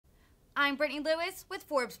I'm Brittany Lewis with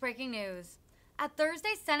Forbes Breaking News. At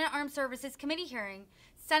Thursday's Senate Armed Services Committee hearing,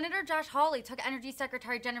 Senator Josh Hawley took Energy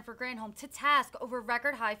Secretary Jennifer Granholm to task over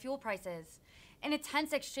record-high fuel prices. In a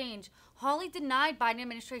tense exchange, Hawley denied Biden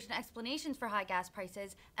administration explanations for high gas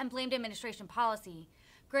prices and blamed administration policy.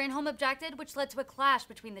 Granholm objected, which led to a clash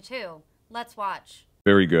between the two. Let's watch.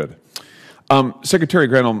 Very good. Secretary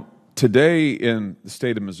Granholm, today in the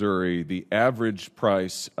state of Missouri, the average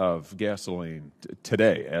price of gasoline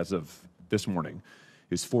today, as of this morning,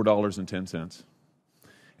 is $4.10.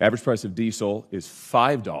 Average price of diesel is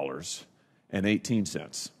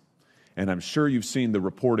 $5.18. And I'm sure you've seen the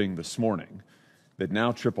reporting this morning that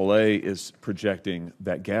now AAA is projecting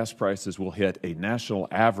that gas prices will hit a national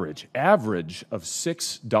average of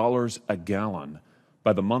 $6 a gallon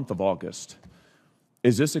by the month of August.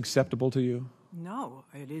 Is this acceptable to you? No,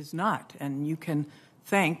 it is not. And you can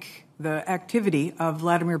thank the activity of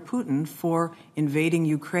Vladimir Putin for invading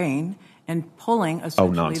Ukraine and pulling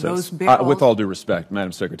essentially those barrels. With all due respect,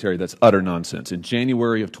 Madam Secretary, that's utter nonsense. In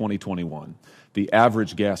January of 2021, the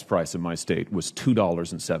average gas price in my state was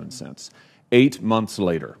 $2.07. 8 months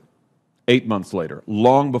later,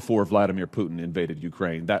 long before Vladimir Putin invaded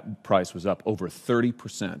Ukraine, that price was up over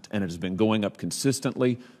 30%, and it has been going up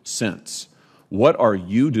consistently since. What are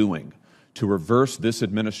you doing to reverse this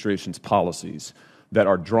administration's policies that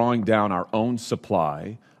are drawing down our own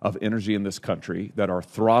supply of energy in this country, that are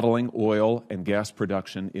throttling oil and gas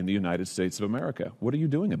production in the United States of America? What are you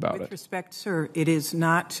doing about it? With respect, sir, it is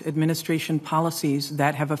not administration policies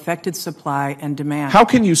that have affected supply and demand. How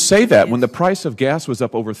can you say that when the price of gas was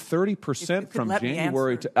up over 30% from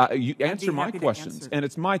January to... you answer my questions, and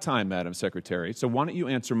it's my time, Madam Secretary, so why don't you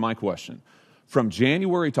answer my question? From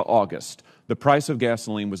January to August, the price of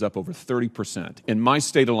gasoline was up over 30%. In my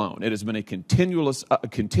state alone, it has been a continuous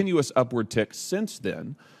upward tick since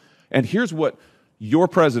then. And here's what your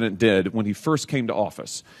president did when he first came to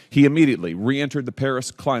office. He immediately re-entered the Paris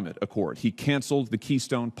Climate Accord. He canceled the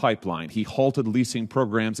Keystone Pipeline. He halted leasing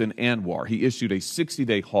programs in ANWR. He issued a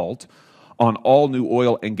 60-day halt on all new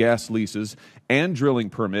oil and gas leases and drilling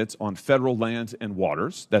permits on federal lands and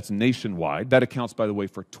waters. That's nationwide. That accounts, by the way,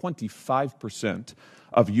 for 25%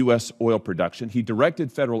 of U.S. oil production. He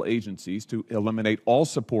directed federal agencies to eliminate all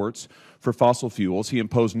supports for fossil fuels. He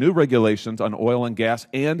imposed new regulations on oil and gas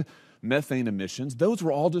and methane emissions. Those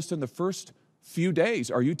were all just in the first few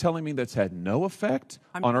days. Are you telling me that's had no effect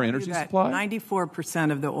on our energy supply?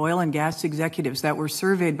 94% of the oil and gas executives that were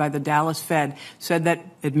surveyed by the Dallas Fed said that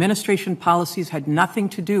administration policies had nothing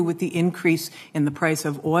to do with the increase in the price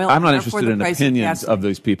of oil. I'm not interested in opinions of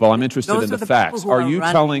these people. I'm interested in the facts. Are you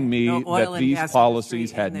telling me that these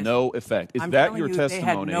policies had no effect? Is that your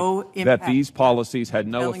testimony that these policies had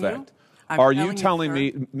no effect? Are you telling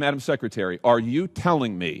me, Madam Secretary, are you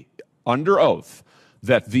telling me under oath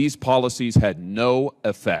that these policies had no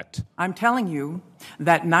effect? I'm telling you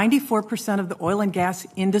that 94% of the oil and gas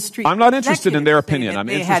industry... I'm not interested in their opinion. I'm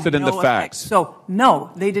interested in the facts. So,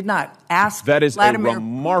 no, they did not. Ask that is Vladimir a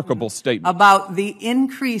remarkable statement about the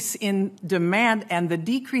increase in demand and the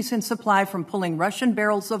decrease in supply from pulling Russian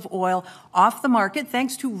barrels of oil off the market,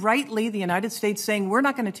 thanks to rightly the United States saying we're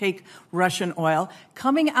not going to take Russian oil.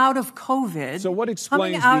 Coming out of COVID... So what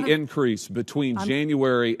explains the increase between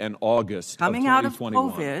January and August of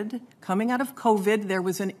 2021? Coming out of COVID, there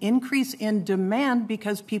was an increase in demand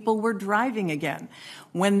because people were driving again.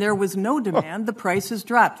 When there was no demand, the prices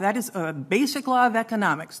dropped. That is a basic law of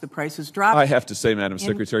economics. The prices dropped. I have to say, Madam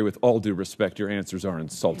Secretary, with all due respect, your answers are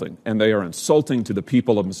insulting. And they are insulting to the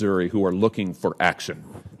people of Missouri who are looking for action.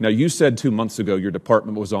 Now, you said 2 months ago your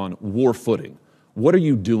department was on war footing. What are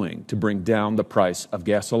you doing to bring down the price of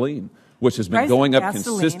gasoline, which has been going up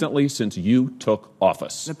consistently since you took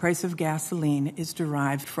office? The price of gasoline is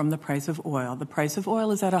derived from the price of oil. The price of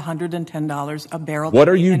oil is at $110 a barrel. What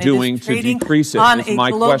are you doing to decrease it? On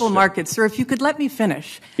a global market, sir. If you could let me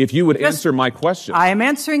finish. If you would answer my question. I am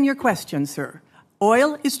answering your question, sir.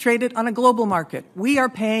 Oil is traded on a global market. We are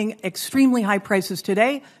paying extremely high prices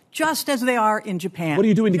today, just as they are in Japan. What are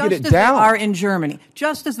you doing to get it down? Just as they are in Germany.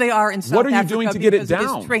 Just as they are in South Africa. What are you doing to get it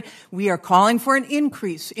down? We are calling for an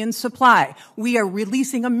increase in supply. We are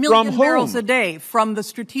releasing 1 million barrels a day from the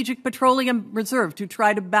Strategic Petroleum Reserve to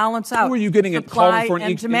try to balance out Who are you getting it calling for an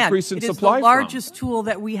increase in supply from? It is the largest tool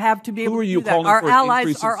that we have to be able to do that. Who are you calling for an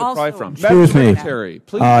increase in supply from? Excuse me.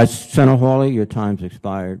 Please. Senator Hawley, your time's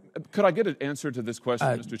expired. Could I get an answer to this question,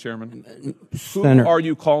 Mr. Chairman? Who are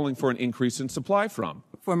you calling for an increase in supply from?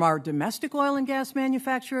 From our domestic oil and gas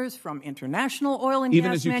manufacturers, from international oil and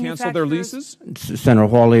Even gas as you manufacturers. cancel their leases? Senator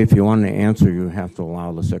Hawley, if you want to answer, you have to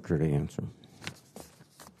allow the Secretary to answer.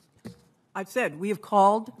 I've said we have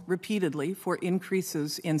called repeatedly for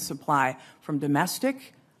increases in supply from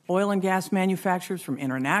domestic oil and gas manufacturers, from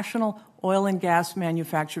international oil and gas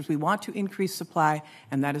manufacturers. We want to increase supply,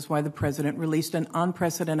 and that is why the President released an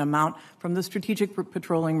unprecedented amount from the Strategic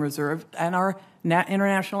Petroleum Reserve, and our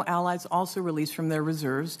international allies also released from their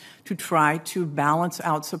reserves to try to balance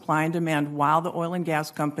out supply and demand while the oil and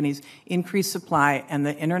gas companies increase supply. And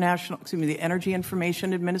the the Energy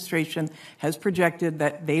Information Administration has projected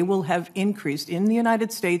that they will have increased in the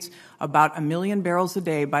United States about 1 million barrels a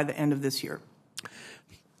day by the end of this year.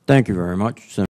 Thank you very much, Senator.